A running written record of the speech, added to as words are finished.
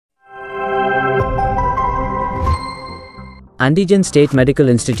Andijan State Medical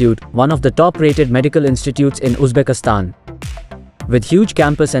Institute, one of the top-rated medical institutes in Uzbekistan. With huge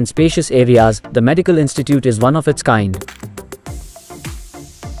campus and spacious areas, the medical institute is one of its kind.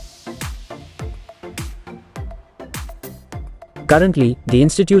 Currently, the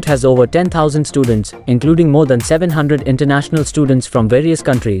institute has over 10,000 students, including more than 700 international students from various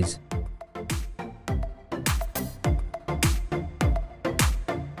countries.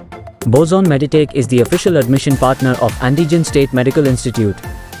 BOSON MEDITECH is the official admission partner of Andijan State Medical Institute.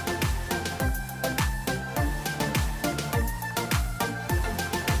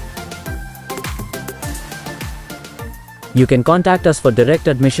 You can contact us for direct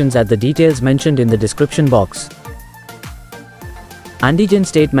admissions at the details mentioned in the description box. Andijan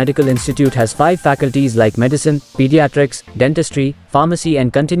State Medical Institute has 5 faculties like medicine, pediatrics, dentistry, pharmacy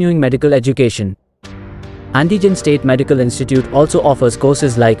and continuing medical education. Andijan State Medical Institute also offers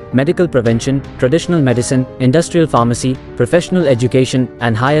courses like medical prevention, traditional medicine, industrial pharmacy, professional education,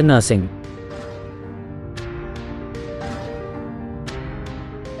 and higher nursing.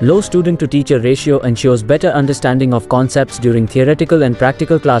 Low student-to-teacher ratio ensures better understanding of concepts during theoretical and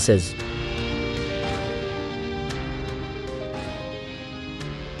practical classes.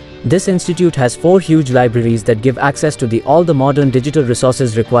 This institute has 4 huge libraries that give access to all the modern digital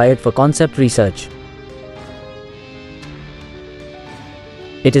resources required for concept research.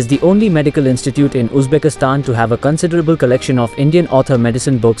 It is the only medical institute in Uzbekistan to have a considerable collection of Indian author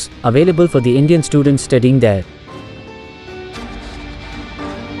medicine books available for the Indian students studying there.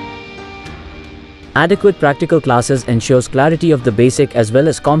 Adequate practical classes ensures clarity of the basic as well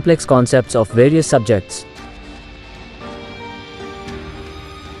as complex concepts of various subjects.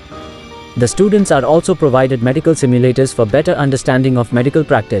 The students are also provided medical simulators for better understanding of medical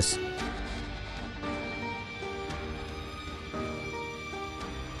practice.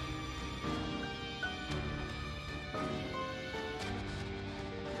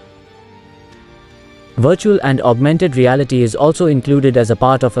 Virtual and augmented reality is also included as a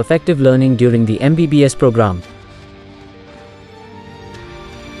part of effective learning during the MBBS program.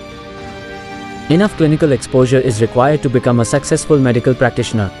 Enough clinical exposure is required to become a successful medical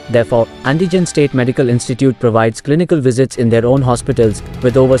practitioner. Therefore, Andijan State Medical Institute provides clinical visits in their own hospitals,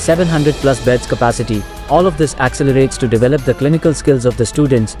 with over 700 plus beds capacity. All of this accelerates to develop the clinical skills of the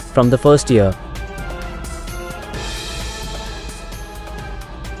students from the first year.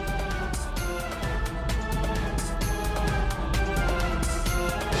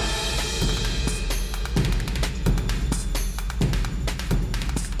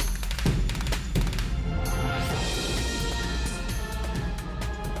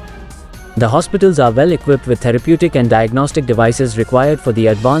 The hospitals are well equipped with therapeutic and diagnostic devices required for the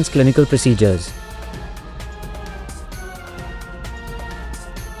advanced clinical procedures.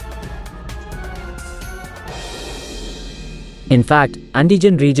 In fact,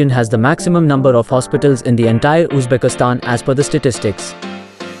 Andijan region has the maximum number of hospitals in the entire Uzbekistan as per the statistics.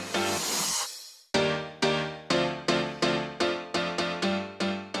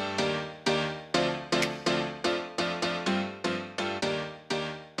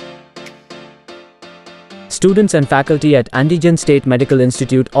 Students and faculty at Andijan State Medical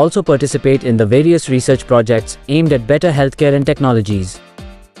Institute also participate in the various research projects aimed at better healthcare and technologies.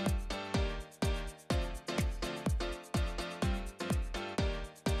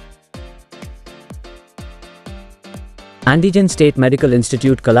 Andijan State Medical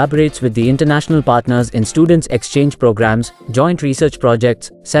Institute collaborates with the international partners in students' exchange programs, joint research projects,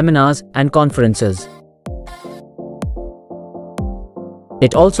 seminars, and conferences.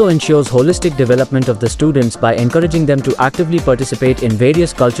 It also ensures holistic development of the students by encouraging them to actively participate in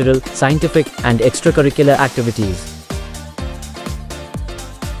various cultural, scientific, and extracurricular activities.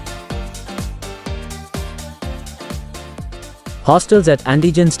 Hostels at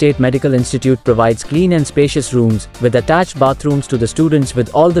Andijan State Medical Institute provides clean and spacious rooms, with attached bathrooms to the students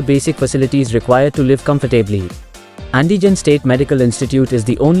with all the basic facilities required to live comfortably. Andijan State Medical Institute is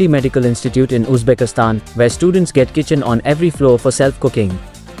the only medical institute in Uzbekistan where students get kitchen on every floor for self-cooking.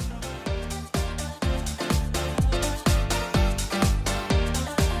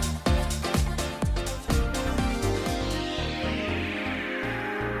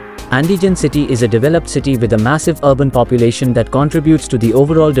 Andijan city is a developed city with a massive urban population that contributes to the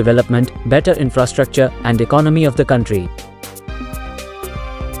overall development, better infrastructure, and economy of the country.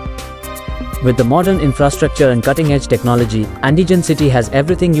 With the modern infrastructure and cutting-edge technology, Andijan city has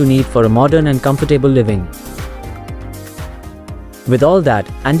everything you need for a modern and comfortable living. With all that,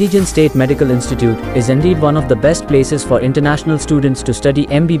 Andijan State Medical Institute is indeed one of the best places for international students to study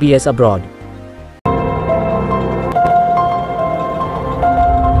MBBS abroad.